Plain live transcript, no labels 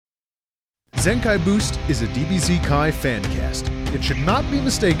Zenkai Boost is a DBZ Kai fancast. It should not be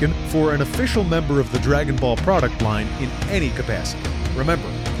mistaken for an official member of the Dragon Ball product line in any capacity. Remember,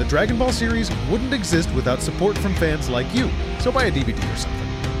 the Dragon Ball series wouldn't exist without support from fans like you, so buy a DVD or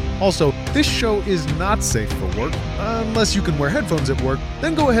something. Also, this show is not safe for work, unless you can wear headphones at work,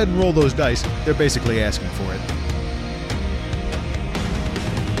 then go ahead and roll those dice. They're basically asking for it.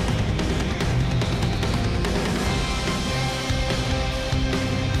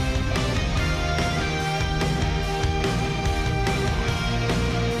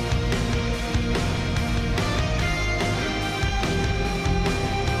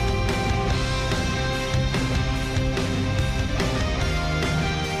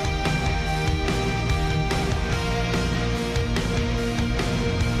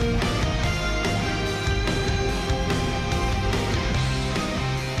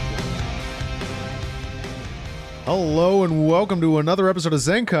 Hello and welcome to another episode of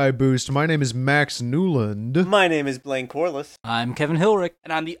Zenkai Boost. My name is Max Newland. My name is Blaine Corliss. I'm Kevin Hilrich.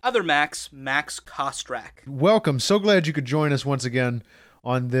 And I'm the other Max Kostrak. Welcome. So glad you could join us once again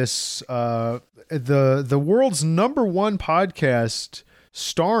on this, the world's #1 podcast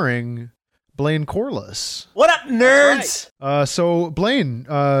starring Blaine Corliss. What up, nerds? Right. So Blaine,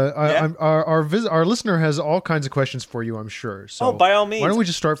 our listener has all kinds of questions for you, I'm sure. So by all means. why don't we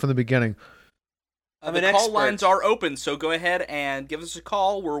just start from the beginning? The call lines are open, so go ahead and give us a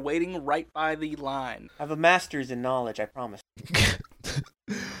call. We're waiting right by the line. I have a master's in knowledge, I promise.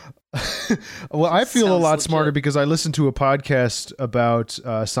 Well, I feel a lot legit. smarter because I listened to a podcast about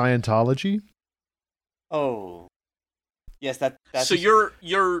Scientology. Oh. Yes, that's... So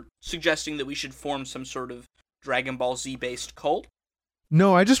you're suggesting that we should form some sort of Dragon Ball Z-based cult?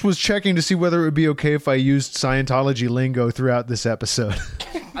 No, I just was checking to see whether it would be okay if I used Scientology lingo throughout this episode.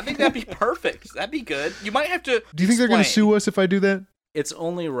 I think that'd be perfect. That'd be good. You might have to Do you think they're going to sue us if I do that? It's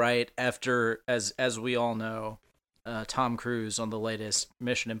only right after, as we all know, Tom Cruise on the latest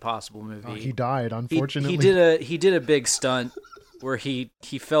Mission Impossible movie. Oh, he died, unfortunately. He did a big stunt where he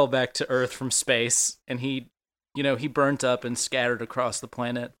fell back to Earth from space, and he burnt up and scattered across the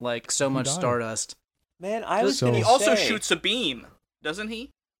planet like so much stardust. Man, I was going to He say... also shoots a beam, doesn't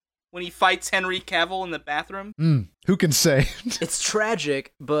he? When he fights Henry Cavill in the bathroom? Who can say? It's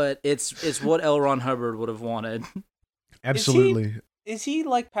tragic, but it's what L. Ron Hubbard would have wanted. Absolutely. Is he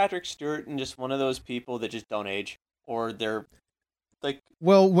like Patrick Stewart and just one of those people that just don't age? Or they're like...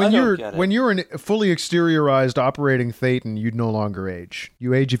 Well, when you're an fully exteriorized operating Thetan, you no longer age.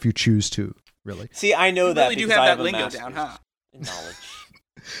 You age if you choose to, really. See, I know that really do because have I that have a lingo master's down, huh? in knowledge.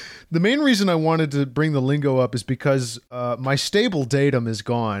 The main reason I wanted to bring the lingo up is because my stable datum is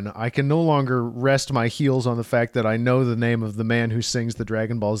gone. I can no longer rest my heels on the fact that I know the name of the man who sings the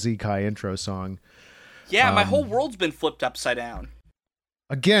Dragon Ball Z Kai intro song. Yeah, my whole world's been flipped upside down.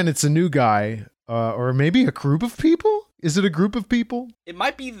 Again, it's a new guy, or maybe a group of people? Is it a group of people? It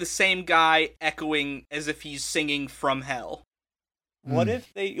might be the same guy echoing as if he's singing from hell. What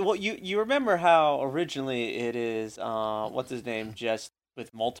if they... Well, you remember how originally it is, what's his name, just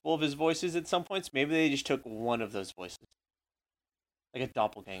with multiple of his voices at some points? Maybe they just took one of those voices. Like a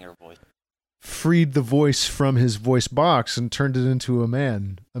doppelganger voice. Freed the voice from his voice box and turned it into a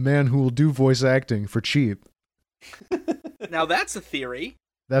man. A man who will do voice acting for cheap. Now that's a theory.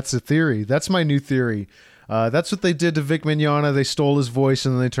 That's a theory. That's my new theory. That's what they did to Vic Mignogna. They stole his voice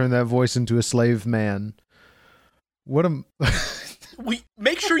and then they turned that voice into a slave man. What a... We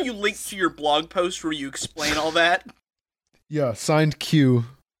make sure you link to your blog post where you explain all that. Yeah, signed Q.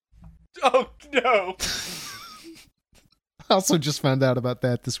 Oh, no. I also just found out about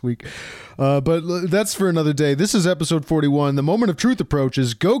that this week. But that's for another day. This is episode 41. The moment of truth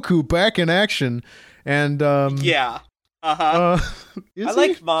approaches. Goku back in action. And, yeah. Uh-huh. I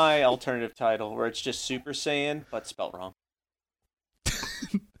like my alternative title where it's just Super Saiyan, but spelled wrong.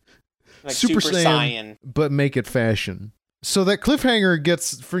 Like Super Saiyan, but make it fashion. So that cliffhanger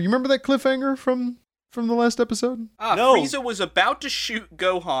you remember that cliffhanger from the last episode? No. Frieza was about to shoot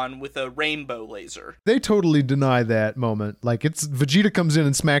Gohan with a rainbow laser. They totally deny that moment. Like, it's Vegeta comes in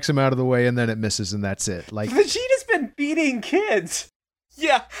and smacks him out of the way, and then it misses, and that's it. Like, Vegeta's been beating kids.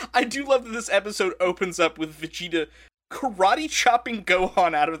 Yeah, I do love that this episode opens up with Vegeta karate chopping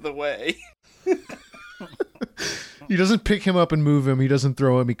Gohan out of the way. He doesn't pick him up and move him. He doesn't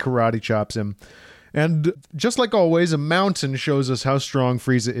throw him. He karate chops him. And just like always, a mountain shows us how strong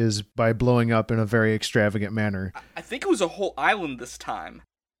Frieza is by blowing up in a very extravagant manner. I think it was a whole island this time.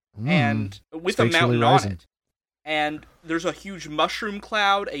 And with a Stakes mountain really on rising. it. And there's a huge mushroom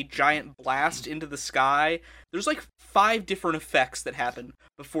cloud, a giant blast into the sky. There's like 5 different effects that happen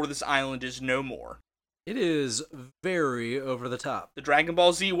before this island is no more. It is very over the top. The Dragon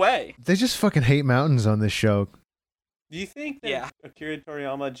Ball Z way. They just fucking hate mountains on this show. Do you think that Akira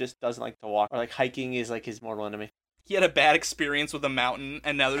Toriyama just doesn't like to walk, or like hiking is like his mortal enemy? He had a bad experience with a mountain,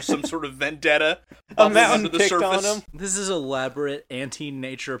 and now there's some sort of vendetta. A mountain under the picked surface. on him. This is elaborate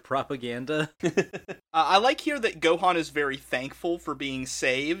anti-nature propaganda. I like here that Gohan is very thankful for being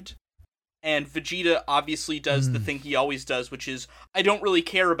saved, and Vegeta obviously does the thing he always does, which is, I don't really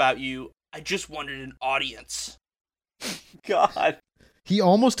care about you, I just wanted an audience. God. He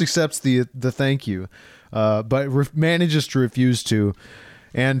almost accepts the thank you, but manages to refuse to,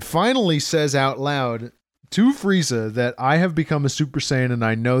 and finally says out loud to Frieza that I have become a Super Saiyan and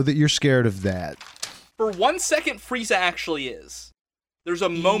I know that you're scared of that. For 1 second, Frieza actually is. There's a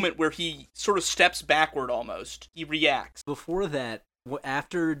moment where he sort of steps backward almost. He reacts. Before that,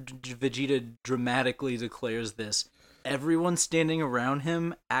 after Vegeta dramatically declares this, everyone standing around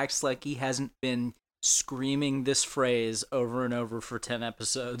him acts like he hasn't been screaming this phrase over and over for 10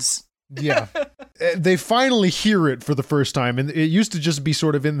 episodes. Yeah. They finally hear it for the first time, and it used to just be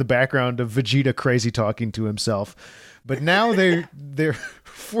sort of in the background of Vegeta crazy talking to himself. But now they're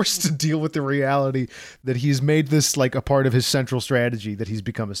forced to deal with the reality that he's made this like a part of his central strategy, that he's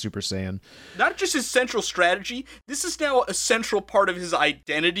become a Super Saiyan. Not just his central strategy, this is now a central part of his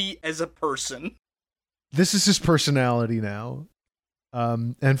identity as a person. This is his personality now.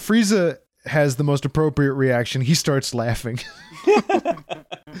 And Frieza has the most appropriate reaction. He starts laughing.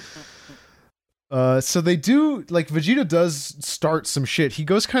 So they do, like, Vegeta does start some shit. He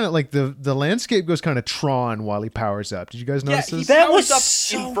goes kind of like the landscape goes kind of Tron while he powers up. Did you guys notice this? That Powers was up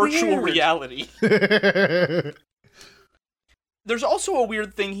so in virtual weird. reality. There's also a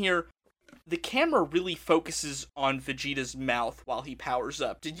weird thing here. The camera really focuses on Vegeta's mouth while he powers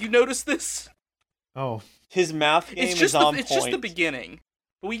up. Did you notice this? Oh. His mouth game is on point. It's just the beginning.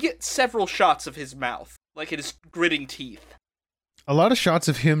 But we get several shots of his mouth, like his gritting teeth. A lot of shots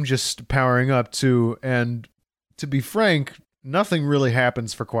of him just powering up too, and to be frank, nothing really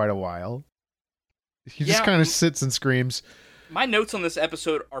happens for quite a while. He just kind of sits and screams. My notes on this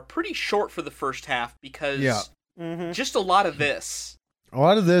episode are pretty short for the first half because just a lot of this. A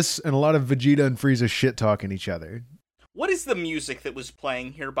lot of this and a lot of Vegeta and Frieza shit talking each other. What is the music that was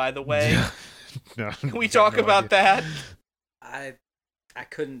playing here, by the way? No, Can we talk about that? I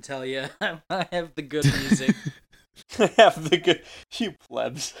couldn't tell you. I have the good music. Have the good, you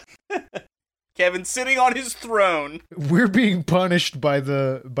plebs. Kevin sitting on his throne. We're being punished by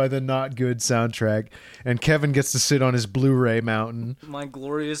the not good soundtrack, and Kevin gets to sit on his Blu-ray mountain. My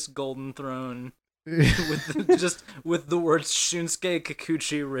glorious golden throne. with the words Shunsuke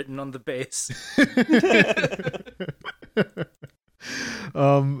Kikuchi written on the base.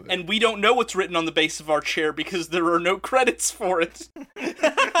 And we don't know what's written on the base of our chair because there are no credits for it.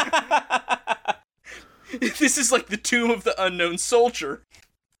 This is like the Tomb of the Unknown Soldier.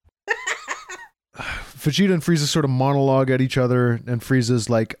 Vegeta and Frieza sort of monologue at each other, and Frieza's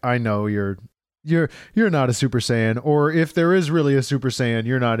like, I know you're not a Super Saiyan, or if there is really a Super Saiyan,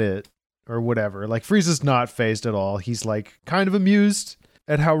 you're not it, or whatever. Like, Frieza's not fazed at all. He's like kind of amused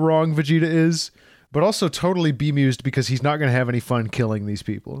at how wrong Vegeta is, but also totally bemused because he's not going to have any fun killing these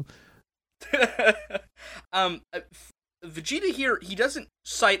people. Vegeta here, he doesn't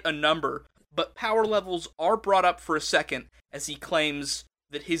cite a number, but power levels are brought up for a second as he claims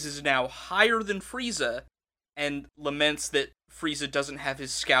that his is now higher than Frieza and laments that Frieza doesn't have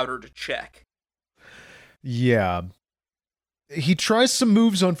his scouter to check. Yeah. He tries some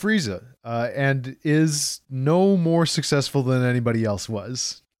moves on Frieza and is no more successful than anybody else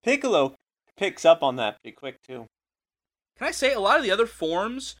was. Piccolo picks up on that pretty quick, too. Can I say, a lot of the other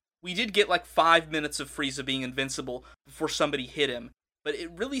forms, we did get like 5 minutes of Frieza being invincible before somebody hit him. But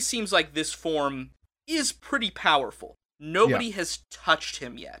it really seems like this form is pretty powerful. Nobody has touched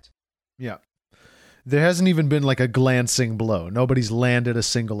him yet. Yeah. There hasn't even been like a glancing blow. Nobody's landed a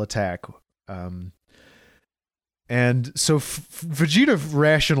single attack. And so Vegeta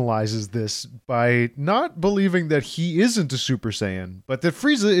rationalizes this by not believing that he isn't a Super Saiyan, but that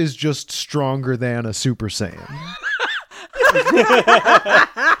Frieza is just stronger than a Super Saiyan.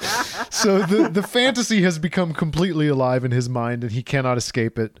 So the fantasy has become completely alive in his mind, and he cannot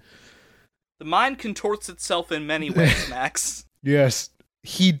escape it. The mind contorts itself in many ways, Max. Yes.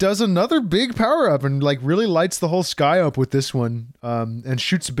 He does another big power-up and like really lights the whole sky up with this one, and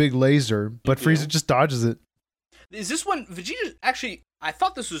shoots a big laser, but Frieza just dodges it. Is this when Vegeta, actually, I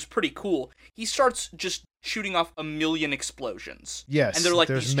thought this was pretty cool. He starts just shooting off 1 million explosions. Yes, and they're like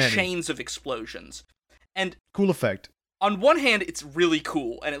these many chains of explosions. And cool effect. On one hand, it's really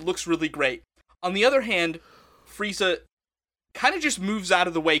cool, and it looks really great. On the other hand, Frieza kind of just moves out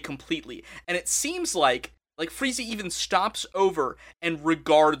of the way completely. And it seems like Frieza even stops over and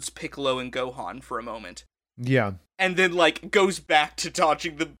regards Piccolo and Gohan for a moment. Yeah. And then, like, goes back to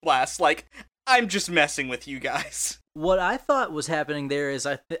dodging the blast, like, I'm just messing with you guys. What I thought was happening there is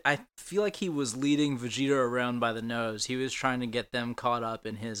I feel like he was leading Vegeta around by the nose. He was trying to get them caught up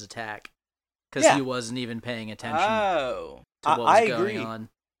in his attack. Because he wasn't even paying attention to what was going on.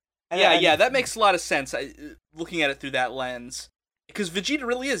 Yeah, that makes a lot of sense, looking at it through that lens. Because Vegeta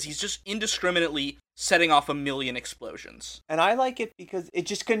really is. He's just indiscriminately setting off a million explosions. And I like it because it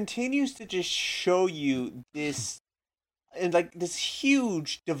just continues to just show you this, and like this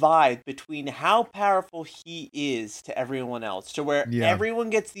huge divide between how powerful he is to everyone else, to where everyone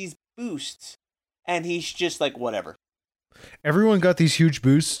gets these boosts, and he's just like, whatever. Everyone got these huge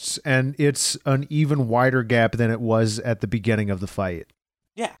boosts, and it's an even wider gap than it was at the beginning of the fight.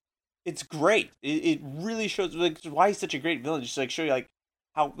 Yeah. It's great. It really shows like why he's such a great villain. Just like show you like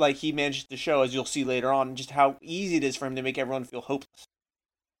how like he manages to show, as you'll see later on, just how easy it is for him to make everyone feel hopeless.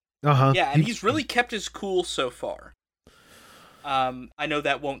 Yeah, and he's really kept his cool so far. I know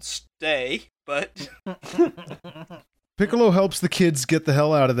that won't stay, but Piccolo helps the kids get the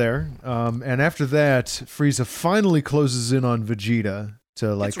hell out of there. And after that, Frieza finally closes in on Vegeta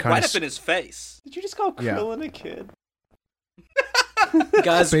to like it's kind right of up in his face. Did you just call Krillin a kid?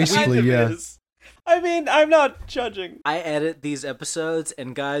 Guys, basically, yeah. I mean, I'm not judging. I edit these episodes,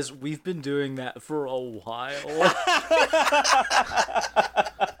 and guys, we've been doing that for a while.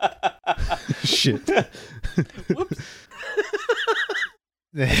 Shit. Whoops.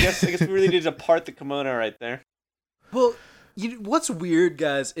 I guess we really need to part the kimono right there. Well, what's weird,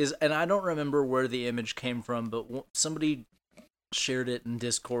 guys, is, and I don't remember where the image came from, but somebody shared it in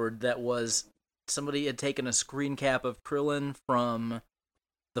Discord that was somebody had taken a screen cap of Krillin from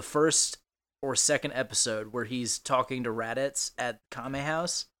the first or second episode where he's talking to Raditz at Kame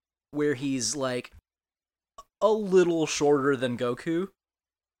House, where he's like a little shorter than Goku.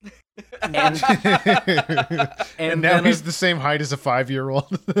 And now he's the same height as a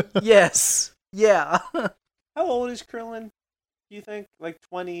 5-year-old. Yes. Yeah. How old is Krillin, do you think? Like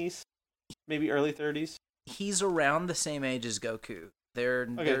 20s? Maybe early 30s? He's around the same age as Goku.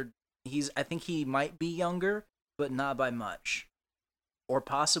 I think he might be younger, but not by much. Or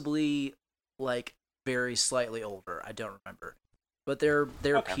possibly, like, very slightly older. I don't remember. But they're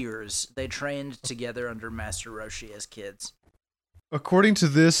peers. They trained together under Master Roshi as kids. According to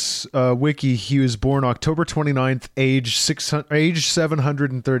this wiki, he was born October 29th, age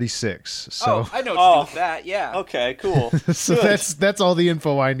 736. So, I know what to do with that, yeah. Okay, cool. So that's all the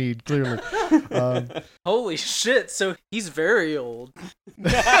info I need, clearly. Holy shit, so he's very old.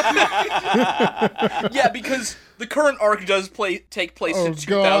 Yeah, because the current arc does take place in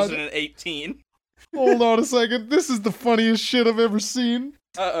 2018. Hold on a second. This is the funniest shit I've ever seen.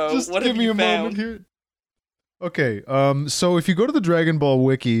 Uh-oh, Just what give have me you a found? moment here. Okay, so if you go to the Dragon Ball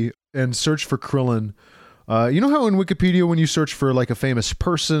wiki and search for Krillin, you know how in Wikipedia when you search for like a famous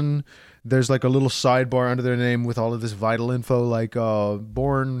person, there's like a little sidebar under their name with all of this vital info, like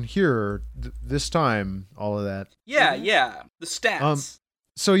born here, this time, all of that. Yeah, the stats.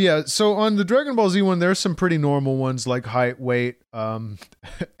 So on the Dragon Ball Z one, there's some pretty normal ones like height, weight,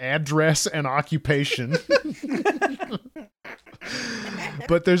 address, and occupation.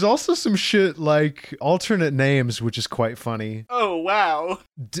 But there's also some shit like alternate names, which is quite funny. Oh, wow.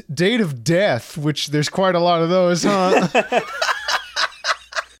 Date of death, which there's quite a lot of those, huh?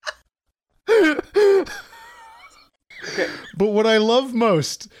 Okay. But what I love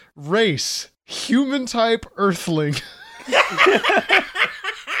most, race, human type earthling.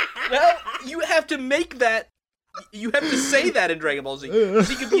 Well, you have to make that. You have to say that in Dragon Ball Z. Because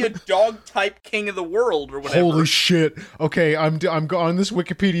he could be a dog-type king of the world or whatever. Holy shit. Okay, I'm on this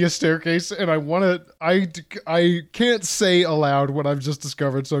Wikipedia staircase, and I can't say aloud what I've just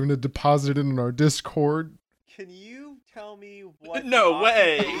discovered, so I'm going to deposit it in our Discord. Can you tell me what... No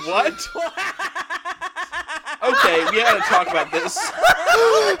way. What? Okay, we gotta talk about this.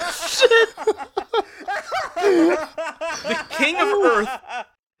 The King of Earth.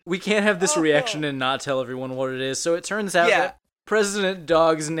 We can't have this reaction and not tell everyone what it is, so it turns out that President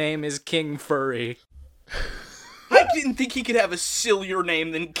Dog's name is King Furry. I didn't think he could have a sillier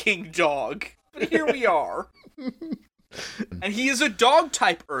name than King Dog, but here we are. And he is a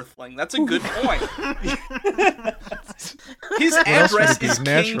dog-type Earthling. That's a good point. His address is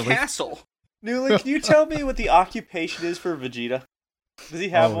King Castle. Newland, can you tell me what the occupation is for Vegeta? Does he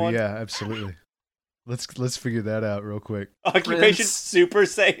have one? Oh, yeah, absolutely. Let's figure that out real quick. Occupation Prince. Super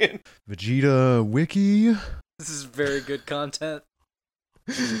Saiyan. Vegeta wiki. This is very good content.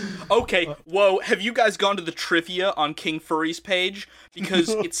 Okay, whoa, have you guys gone to the trivia on King Furry's page? Because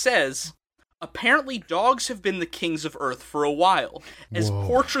it says, apparently dogs have been the kings of Earth for a while, as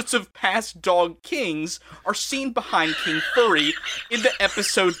portraits of past dog kings are seen behind King Furry in the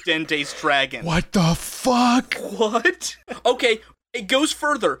episode Dende's Dragon. What the fuck? What? Okay, it goes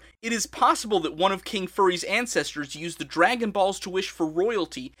further. It is possible that one of King Furry's ancestors used the Dragon Balls to wish for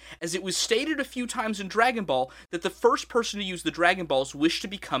royalty, as it was stated a few times in Dragon Ball that the first person to use the Dragon Balls wished to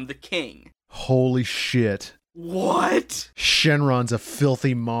become the king. Holy shit. What? Shenron's a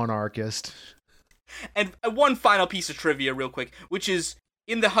filthy monarchist. And one final piece of trivia real quick, which is,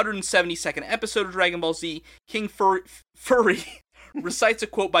 in the 172nd episode of Dragon Ball Z, King Furry recites a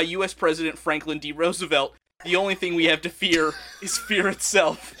quote by U.S. President Franklin D. Roosevelt, "The only thing we have to fear is fear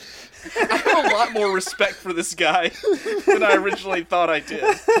itself." I have a lot more respect for this guy than I originally thought I did.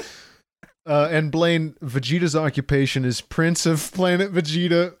 And Blaine, Vegeta's occupation is Prince of Planet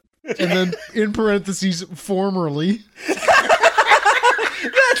Vegeta, and then in parentheses, formerly.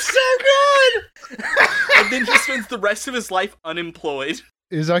 That's so good! And then he spends the rest of his life unemployed.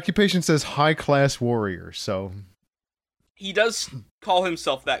 His occupation says high-class warrior, so... He does call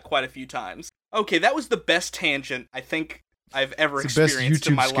himself that quite a few times. Okay, that was the best tangent I think I've ever experienced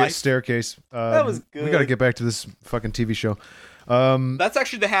in my life. Staircase. That was good. We gotta get back to this fucking TV show. That's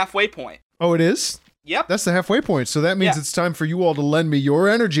actually the halfway point. Oh, it is? Yep. That's the halfway point, so that means it's time for you all to lend me your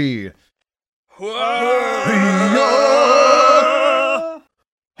energy.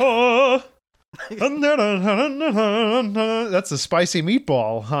 That's a spicy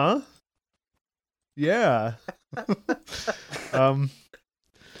meatball, huh? Yeah.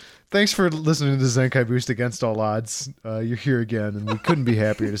 Thanks for listening to Zenkai Boost Against All Odds. You're here again, and we couldn't be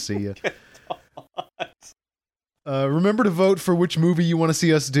happier to see you. Remember to vote for which movie you want to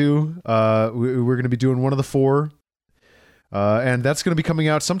see us do. We're going to be doing one of the four. And that's going to be coming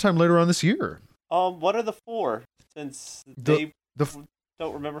out sometime later on this year. What are the four? Since they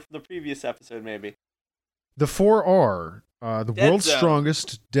don't remember from the previous episode, maybe. The four are The Dead World's Zone.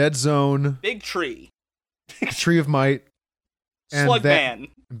 Strongest, Dead Zone, Big Tree. Tree of Might, and Slug Man.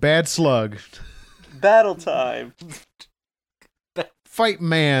 Bad Slug. Battle time. Fight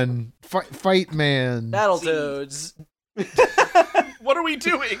Man. Fight Man. Battletoads. What are we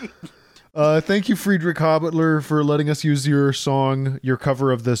doing? Thank you, Friedrich Hobbitler, for letting us use your song, your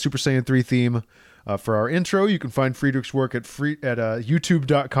cover of the Super Saiyan 3 theme for our intro. You can find Friedrich's work at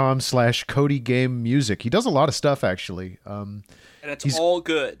youtube.com/CodyGameMusic. He does a lot of stuff, actually. And it's all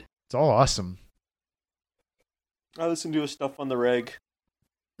good. It's all awesome. I listen to his stuff on the reg.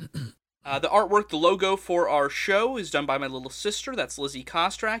 The artwork, the logo for our show is done by my little sister. That's Lizzie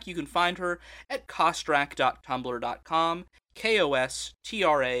Kostrak. You can find her at kostrak.tumblr.com. KOSTRACH.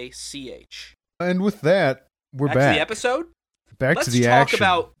 And with that, we're back. Back to the episode? Back to the action. Let's talk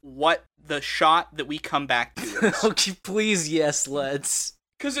about what the shot that we come back to is. Okay, please, yes, let's.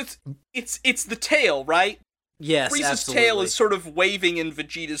 Because it's the tail, right? Yes, Frieza's absolutely. tail is sort of waving in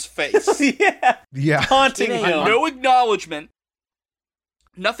Vegeta's face. Yeah. Taunting him. No acknowledgement.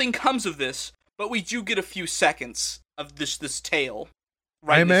 Nothing comes of this, but we do get a few seconds of this tail.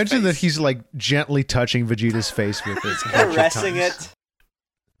 Right I in his imagine that face. he's like gently touching Vegeta's face with it. Caressing it.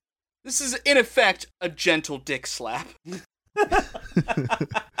 This is, in effect, a gentle dick slap.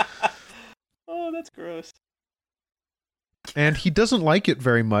 Oh, that's gross. And he doesn't like it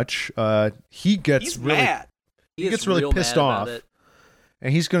very much. He gets He's really mad. he gets really real pissed mad about off. it.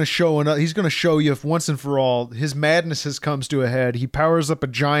 And he's going to show you if once and for all his madness has comes to a head. He powers up a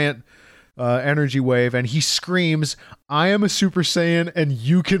giant energy wave and he screams, "I am a Super Saiyan and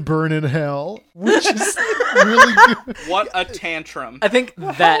you can burn in hell," which is really good. What a tantrum. I think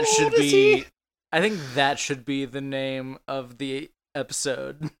that should old is be. he? I think that should be the name of the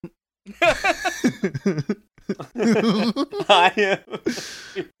episode. I am.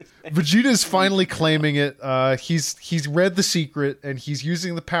 Vegeta's finally claiming it. He's read the secret and he's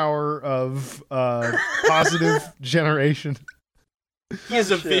using the power of positive generation. He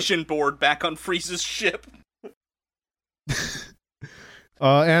has a vision board back on Frieza's ship.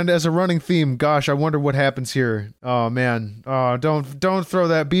 And as a running theme, gosh, I wonder what happens here. Oh man, don't throw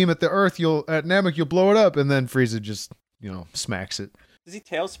that beam at the Earth. At Namek, you'll blow it up. And then Frieza just smacks it. Does he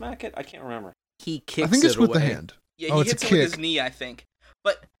tail smack it? I can't remember. He kicks I think it's it with away. the hand. Yeah, Oh, he it's a hits him with his kick. knee, I think.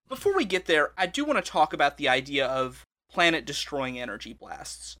 But before we get there, I do want to talk about the idea of planet-destroying energy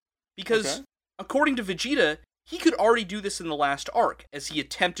blasts. Because, Okay. according to Vegeta, he could already do this in the last arc, as he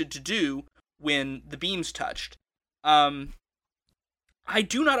attempted to do when the beams touched. I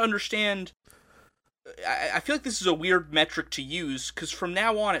do not understand... I feel like this is a weird metric to use, because from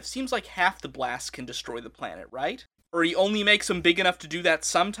now on, it seems like half the blasts can destroy the planet, right? or he only makes them big enough to do that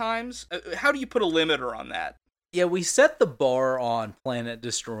sometimes? How do you put a limiter on that? Yeah, we set the bar on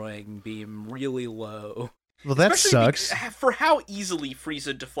planet-destroying beam really low. Well, that Especially sucks. for how easily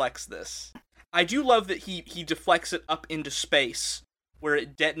Frieza deflects this. I do love that he deflects it up into space, where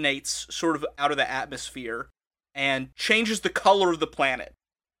it detonates sort of out of the atmosphere, and changes the color of the planet.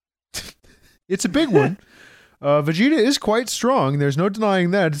 It's a big one. Vegeta is quite strong. There's no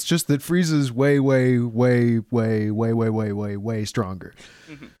denying that. It's just that Frieza's way stronger.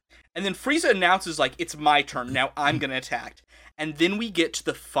 Mm-hmm. And then Frieza announces, like, it's my turn, now I'm gonna attack. And then we get to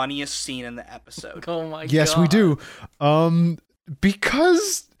the funniest scene in the episode. Oh my god. Yes, we do.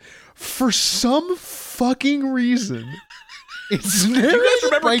 Because for some fucking reason, it's narrated You guys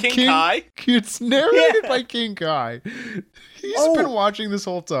remember by King Kai? It's narrated by King Kai. He's been watching this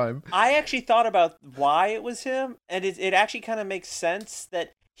whole time. I actually thought about why it was him, and it actually kind of makes sense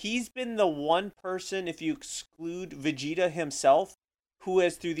that he's been the one person, if you exclude Vegeta himself, who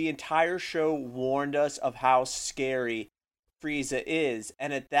has through the entire show warned us of how scary Frieza is.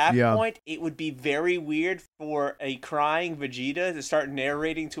 And at that point, it would be very weird for a crying Vegeta to start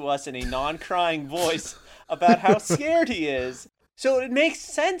narrating to us in a non-crying voice about how scared he is. So it makes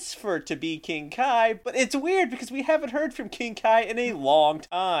sense for it to be King Kai, but it's weird because we haven't heard from King Kai in a long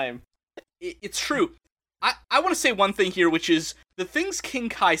time. It's true. I want to say one thing here, which is the things King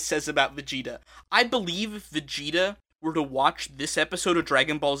Kai says about Vegeta. I believe if Vegeta were to watch this episode of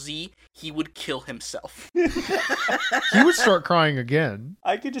Dragon Ball Z, he would kill himself. He would start crying again.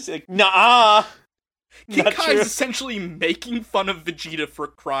 I could just say, nah. King Kai is essentially making fun of Vegeta for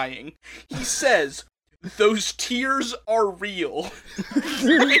crying. He says, those tears are real.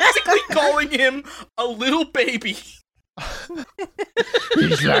 Basically calling him a little baby.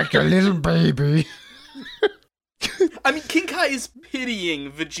 He's like a little baby. I mean, King Kai is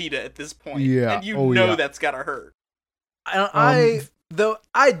pitying Vegeta at this point. Yeah. And you know that's gotta hurt. Though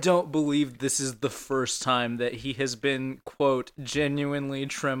I don't believe this is the first time that he has been, quote, genuinely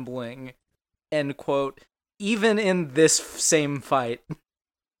trembling, end quote, even in this same fight.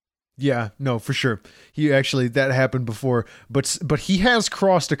 Yeah, no, for sure. He actually, that happened before, but he has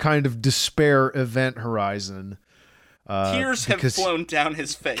crossed a kind of despair event horizon. Tears have flown down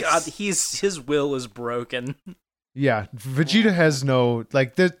his face. God, his will is broken. Yeah, Vegeta has no,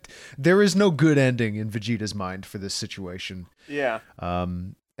 like, there is no good ending in Vegeta's mind for this situation. Yeah.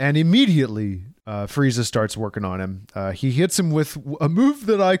 And immediately, Frieza starts working on him. He hits him with a move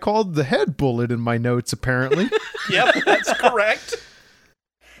that I called the head bullet in my notes, apparently. Yep, that's correct.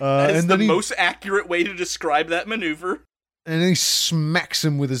 That is and the then most accurate way to describe that maneuver. And then he smacks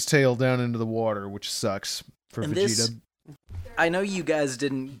him with his tail down into the water, which sucks for Vegeta. I know you guys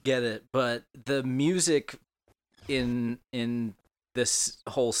didn't get it, but the music in this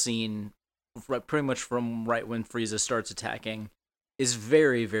whole scene, pretty much from right when Frieza starts attacking, is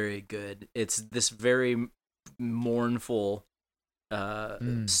very, very good. It's this very mournful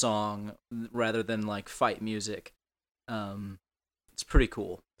song rather than like fight music. It's pretty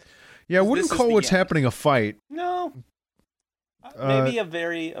cool. Yeah, I wouldn't call what's happening a fight. No. Maybe a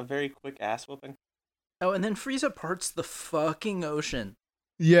very quick ass whooping. Oh, and then Frieza parts the fucking ocean.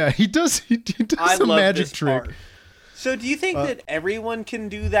 Yeah, he does. He does a magic trick. Part. So, do you think that everyone can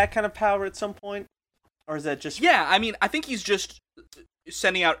do that kind of power at some point, or is that just? Yeah, I mean, I think he's just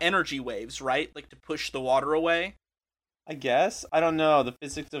sending out energy waves, right? Like to push the water away. I guess I don't know the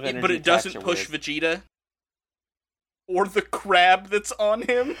physics of energy. But it doesn't push Vegeta or the crab that's on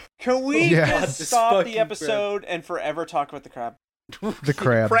him. Can we just stop the episode and forever talk about the crab? The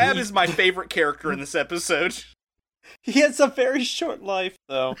crab. Crab is my favorite character in this episode. He has a very short life,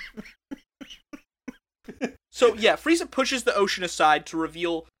 though. So yeah, Frieza pushes the ocean aside to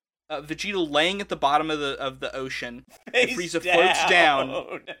reveal Vegeta laying at the bottom of the ocean. And Frieza floats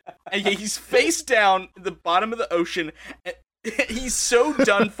down, and he's face down at the bottom of the ocean. And he's so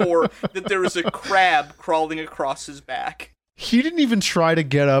done for that there is a crab crawling across his back. He didn't even try to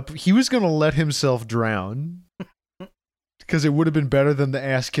get up. He was going to let himself drown. Because it would have been better than the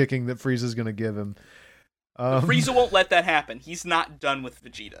ass kicking that Frieza's going to give him. Frieza won't let that happen. He's not done with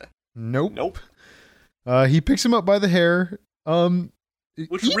Vegeta. Nope. He picks him up by the hair.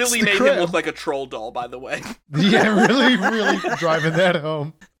 Which really made him look like a troll doll, by the way. Yeah, really driving that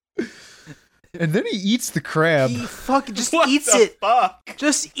home. And then he eats the crab. He fucking just What eats the it. Fuck?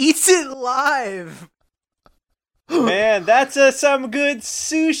 Just eats it live. Man, that's some good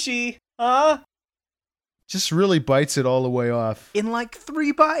sushi, huh? Just really bites it all the way off. In like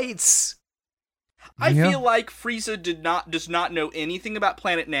 3 bites. I feel like Frieza does not know anything about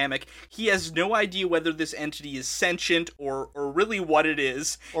Planet Namek. He has no idea whether this entity is sentient or really what it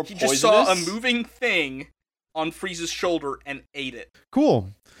is. Or he poisonous. just saw a moving thing on Frieza's shoulder and ate it. Cool.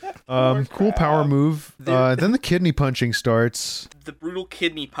 Cool power move. Then the kidney punching starts. The brutal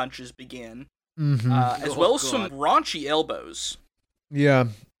kidney punches begin, Mm-hmm. as well as some raunchy elbows. Yeah.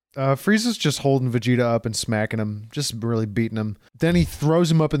 Frieza's just holding Vegeta up and smacking him, just really beating him. Then he throws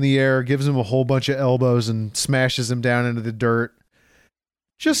him up in the air, gives him a whole bunch of elbows, and smashes him down into the dirt.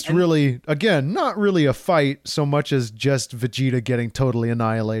 Really, again, not really a fight so much as just Vegeta getting totally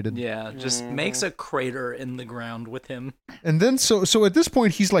annihilated. Yeah, just makes a crater in the ground with him. And then, so at this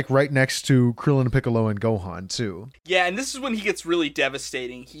point, he's like right next to Krillin, Piccolo, and Gohan, too. Yeah, and this is when he gets really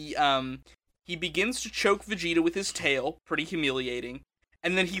devastating. He begins to choke Vegeta with his tail, pretty humiliating.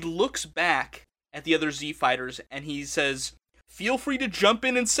 And then he looks back at the other Z fighters and he says, "Feel free to jump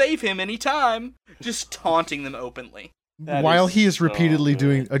in and save him anytime," just taunting them openly. While he is repeatedly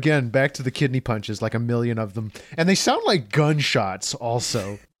doing, again, back to the kidney punches, like a million of them. And they sound like gunshots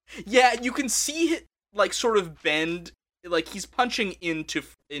also. Yeah, you can see it, like, sort of bend, like he's punching into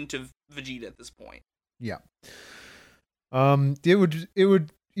Vegeta at this point. Yeah. It would,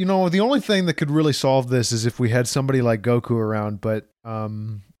 you know, the only thing that could really solve this is if we had somebody like Goku around, but,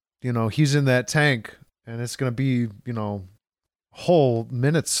 you know, he's in that tank and it's going to be, you know, whole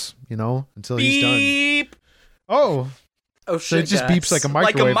minutes, you know, until he's done. Beep! Oh, shit! So it just beeps like a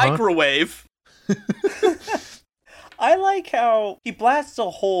microwave. Like a microwave. I like how he blasts a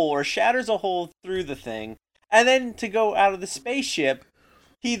hole or shatters a hole through the thing, and then to go out of the spaceship,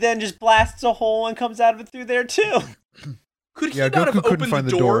 he then just blasts a hole and comes out of it through there too. Could he Yeah, not Goku have couldn't opened find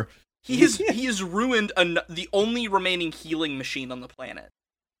the the door? door. He has ruined the only remaining healing machine on the planet.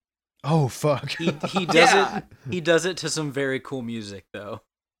 Oh, fuck. He does Yeah. it. He does it to some very cool music, though.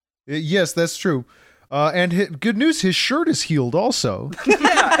 Yes, that's true. And good news, his shirt is healed also.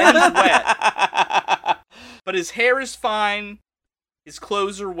 Yeah, and he's wet. But his hair is fine. His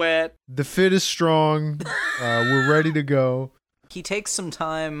clothes are wet. The fit is strong. We're ready to go. He takes some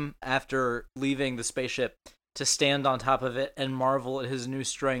time after leaving the spaceship to stand on top of it and marvel at his new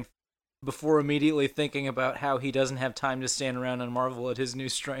strength before immediately thinking about how he doesn't have time to stand around and marvel at his new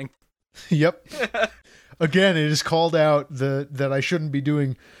strength. Yep. Again, it is called out that I shouldn't be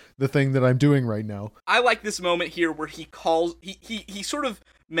doing the thing that I'm doing right now. I like this moment here where he sort of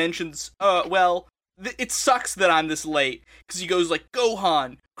mentions, it sucks that I'm this late, because he goes like,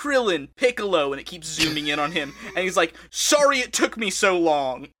 Gohan, Krillin, Piccolo, and it keeps zooming in on him, and he's like, sorry it took me so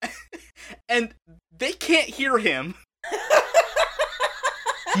long. And they can't hear him.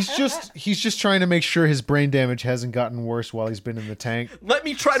 He's just trying to make sure his brain damage hasn't gotten worse while he's been in the tank. Let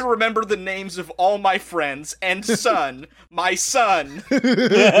me try to remember the names of all my friends, and son, my son.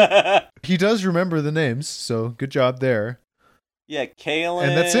 He does remember the names, so good job there. Yeah, Kalen.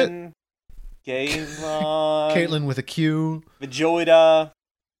 And that's it. Galen. Caitlin with a Q. Vegeta.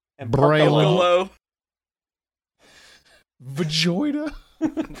 And Braylon. Piccolo. Vegeta?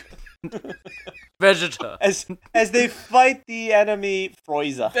 Vegeta. As they fight the enemy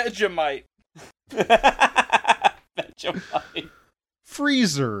Frieza. Vegemite. Vegemite.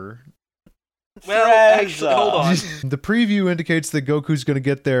 Freezer. Well, Frieza. actually, hold on. The preview indicates that Goku's going to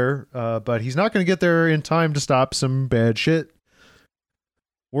get there, but he's not going to get there in time to stop some bad shit.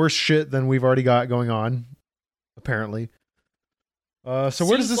 Worse shit than we've already got going on, apparently. So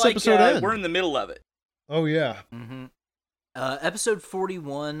where does this episode end? We're in the middle of it. Oh, yeah. Mm-hmm. Episode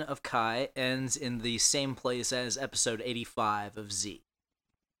 41 of Kai ends in the same place as episode 85 of Z.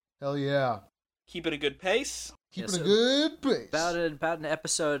 Hell yeah. Keeping a good pace. Keeping a good pace. About an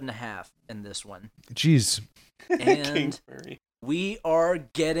episode and a half in this one. Jeez. And we are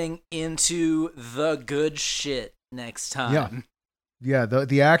getting into the good shit next time. Yeah. Yeah,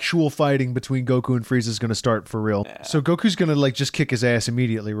 the actual fighting between Goku and Frieza is going to start for real. Yeah. So Goku's going to like just kick his ass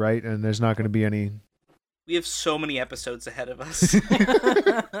immediately, right? And there's not going to be any... We have so many episodes ahead of us.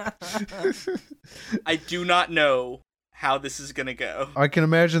 I do not know how this is going to go. I can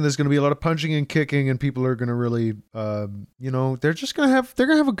imagine there's going to be a lot of punching and kicking, and people are going to really, they're just going to have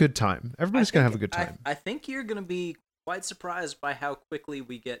a good time. Everybody's going to have a good time. I think you're going to be quite surprised by how quickly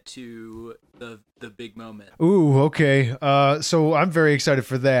we get to the big moment. Ooh, okay. So I'm very excited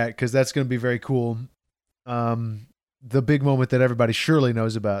for that because that's going to be very cool. The big moment that everybody surely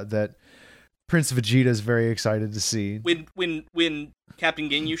knows about that Prince Vegeta is very excited to see. When Captain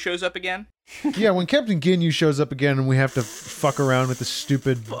Ginyu shows up again? Yeah, when Captain Ginyu shows up again and we have to fuck around with the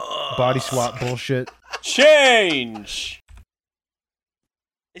stupid body swap bullshit. Change!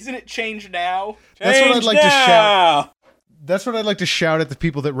 Isn't it change now? That's what I'd like to shout. That's what I'd like to shout at the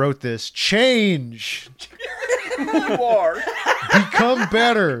people that wrote this. Change! You are. Become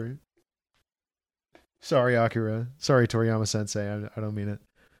better! Sorry, Akira. Sorry, Toriyama-sensei. I don't mean it.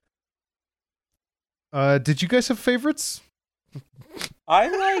 Did you guys have favorites? I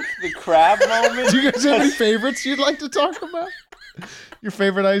like the crab moment. Do you guys have any favorites you'd like to talk about? Your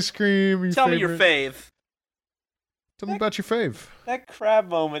favorite ice cream? Tell me your fave. Tell me about your fave. That crab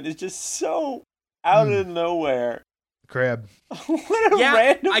moment is just so out of nowhere. Crab. What a Yeah,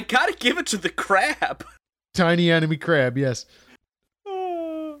 random... I gotta give it to the crab. Tiny enemy crab, yes.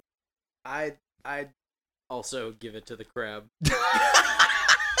 I'd also give it to the crab.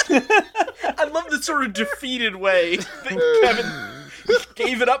 I love the sort of defeated way that Kevin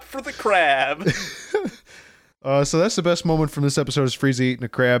gave it up for the crab. So that's the best moment from this episode is Frieza eating a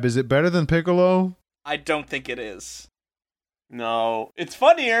crab. Is it better than Piccolo? I don't think it is. No. It's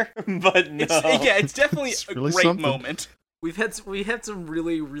funnier, but no. It's definitely It's a really great something. moment. We had some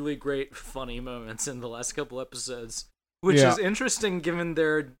really, really great funny moments in the last couple episodes, which Yeah. is interesting given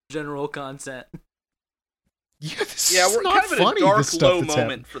their general content. Yeah, this Yeah, is we're not kind of in a funny, dark, this stuff low that's moment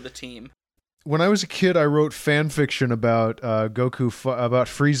happening. for the team. When I was a kid, I wrote fan fiction about Goku, about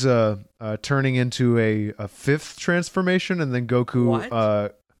Frieza turning into a fifth transformation, and then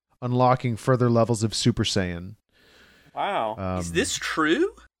Goku unlocking further levels of Super Saiyan. Wow. Is this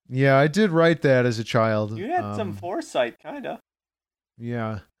true? Yeah, I did write that as a child. You had some foresight, kind of.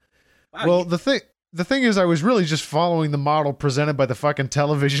 Yeah. Wow, Well, the thing is, I was really just following the model presented by the fucking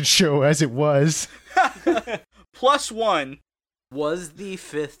television show as it was. +1. Was the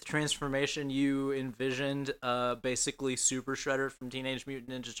fifth transformation you envisioned basically Super Shredder from Teenage Mutant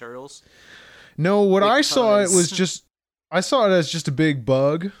Ninja Turtles? No, what I saw it was Because- just, I saw it as just a big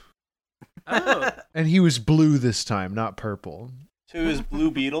bug, Oh. and he was blue this time, not purple. So it was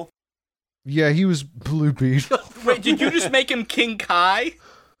Blue Beetle. Yeah, he was Blue Beetle. Wait, did you just make him King Kai?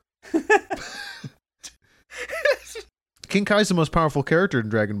 King Kai's the most powerful character in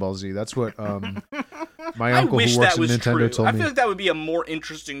Dragon Ball Z. That's what my I uncle wish who works that at was Nintendo true. told I me. feel like that would be a more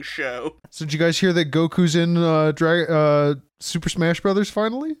interesting show. So did you guys hear that Goku's in Super Smash Brothers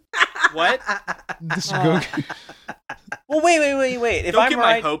finally? What? This is Goku. Well, wait. If Don't I'm get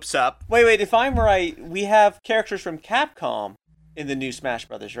right, my hopes up. wait. If I'm right, we have characters from Capcom in the new Smash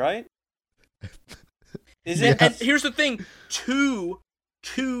Brothers, right? Is it? Yeah. And here's the thing: two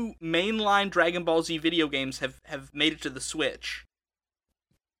mainline Dragon Ball Z video games have made it to the Switch.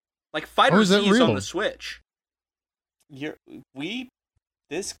 Like Fighter is that Z is on real? the Switch.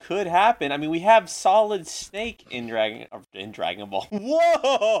 This could happen. I mean, we have Solid Snake in Dragon Ball.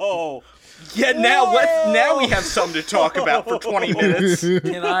 Whoa! Yeah, now we have something to talk about for 20 minutes.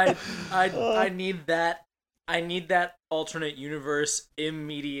 Can I need that. I need that alternate universe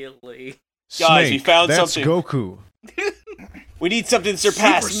immediately. Guys, we Snake, found that's something. Goku. We need something to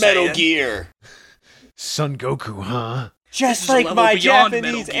surpass Super Metal Saiyan. Gear. Son Goku, huh? Just is a like level my beyond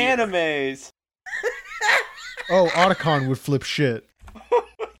Japanese Metal Gear. animes. Oh, Otacon would flip shit.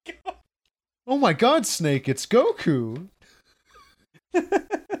 Oh my god, Snake, it's Goku.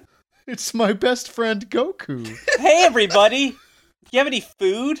 It's my best friend Goku. Hey, everybody. Do you have any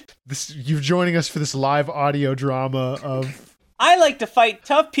food? You're joining us for this live audio drama of... I like to fight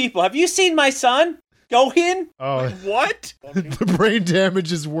tough people. Have you seen my son? Gohin? Oh, What? the brain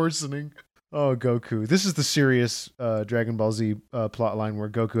damage is worsening. Oh, Goku. This is the serious Dragon Ball Z plot line where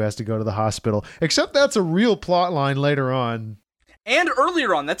Goku has to go to the hospital. Except that's a real plot line later on. And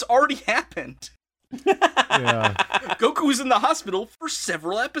earlier on, that's already happened. Yeah. Goku was in the hospital for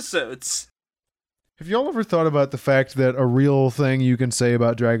several episodes. Have y'all ever thought about the fact that a real thing you can say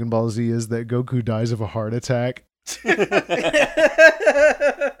about Dragon Ball Z is that Goku dies of a heart attack?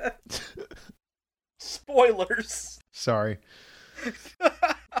 Spoilers. Sorry.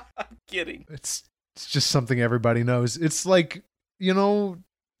 I'm kidding. It's just something everybody knows. It's like, you know,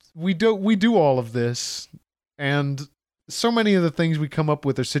 we do all of this, and so many of the things we come up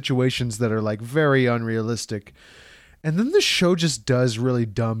with are situations that are like very unrealistic. And then the show just does really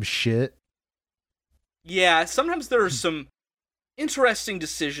dumb shit. Yeah, sometimes there are some interesting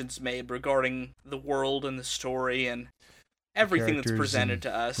decisions made regarding the world and the story and everything that's Characters presented and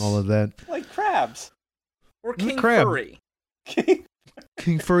to us. All of that. Like crabs. Or The King crab. Furry.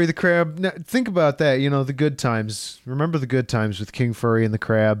 King Furry the crab. Now, think about that, you know, the good times. Remember the good times with King Furry and the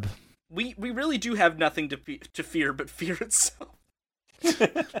crab. We really do have nothing to fear but fear itself.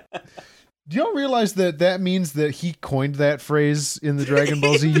 Do y'all realize that that means that he coined that phrase in the Dragon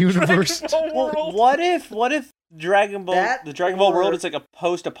Ball Z universe? Dragon Ball Well, world. what if Dragon Ball, That the Dragon Ball world or- is like a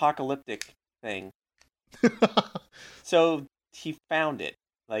post-apocalyptic thing? So he found it,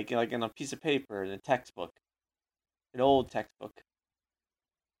 like in a piece of paper in a textbook, an old textbook.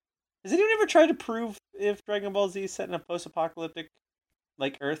 Has anyone ever tried to prove if Dragon Ball Z is set in a post-apocalyptic,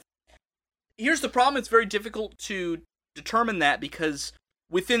 like Earth? Here's the problem: it's very difficult to determine that because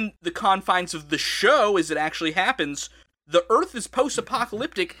within the confines of the show, as it actually happens, the Earth is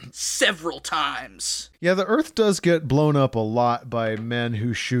post-apocalyptic several times. Yeah, the Earth does get blown up a lot by men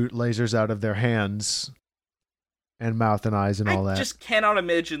who shoot lasers out of their hands and mouth and eyes and all that. I just cannot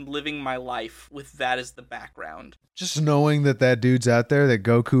imagine living my life with that as the background. Just knowing that dude's out there, that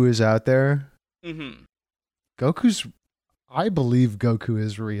Goku is out there. Mm-hmm. I believe Goku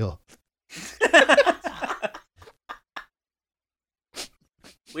is real.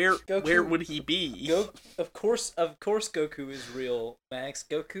 Where would he be? Of course Goku is real, Max.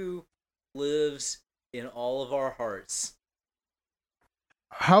 Goku lives in all of our hearts.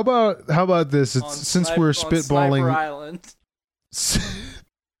 How about this? Since we're spitballing, Sniper Island.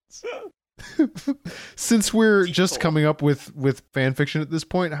 Since we're just coming up with fan fiction at this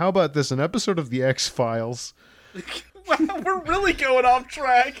point, how about this? An episode of the X-Files. Wow, we're really going off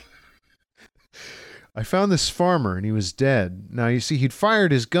track. I found this farmer and he was dead. Now you see, he'd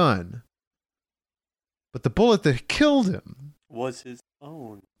fired his gun, but the bullet that killed him was his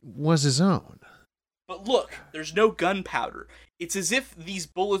own. But look, there's no gunpowder. It's as if these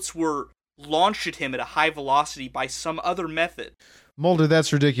bullets were launched at him at a high velocity by some other method. Mulder,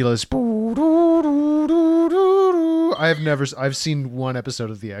 that's ridiculous. I've seen one episode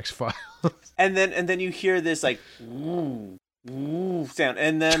of the X-Files. And then you hear this like woo woo sound,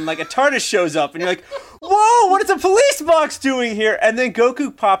 and then like a TARDIS shows up, and you're like, whoa, what is a police box doing here? And then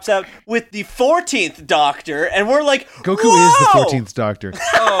Goku pops out with the 14th Doctor, and we're like, Goku whoa! is the 14th Doctor.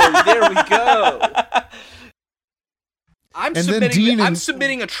 Oh, there we go. I'm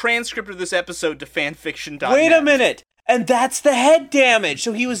submitting a transcript of this episode to fanfiction.net. Wait a minute. And that's the head damage.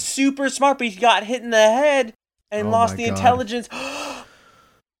 So he was super smart, but he got hit in the head and lost the intelligence.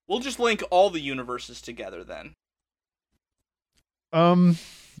 We'll just link all the universes together then.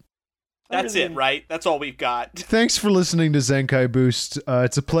 That's it, right? That's all we've got. Thanks for listening to Zenkai Boost.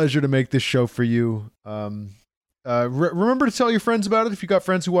 It's a pleasure to make this show for you. Remember to tell your friends about it. If you got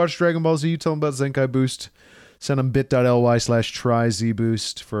friends who watch Dragon Ball Z, you tell them about Zenkai Boost. Send them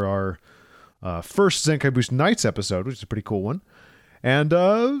bit.ly/tryzboost for our first Zenkai Boost Nights episode, which is a pretty cool one. And,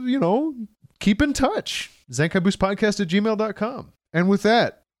 keep in touch. ZenkaiBoostPodcast@gmail.com. And with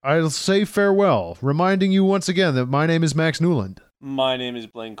that, I'll say farewell, reminding you once again that my name is Max Newland. My name is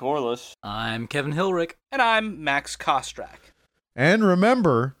Blaine Corliss. I'm Kevin Hilrich. And I'm Max Kostrak. And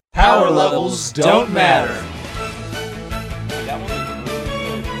remember, power levels don't matter.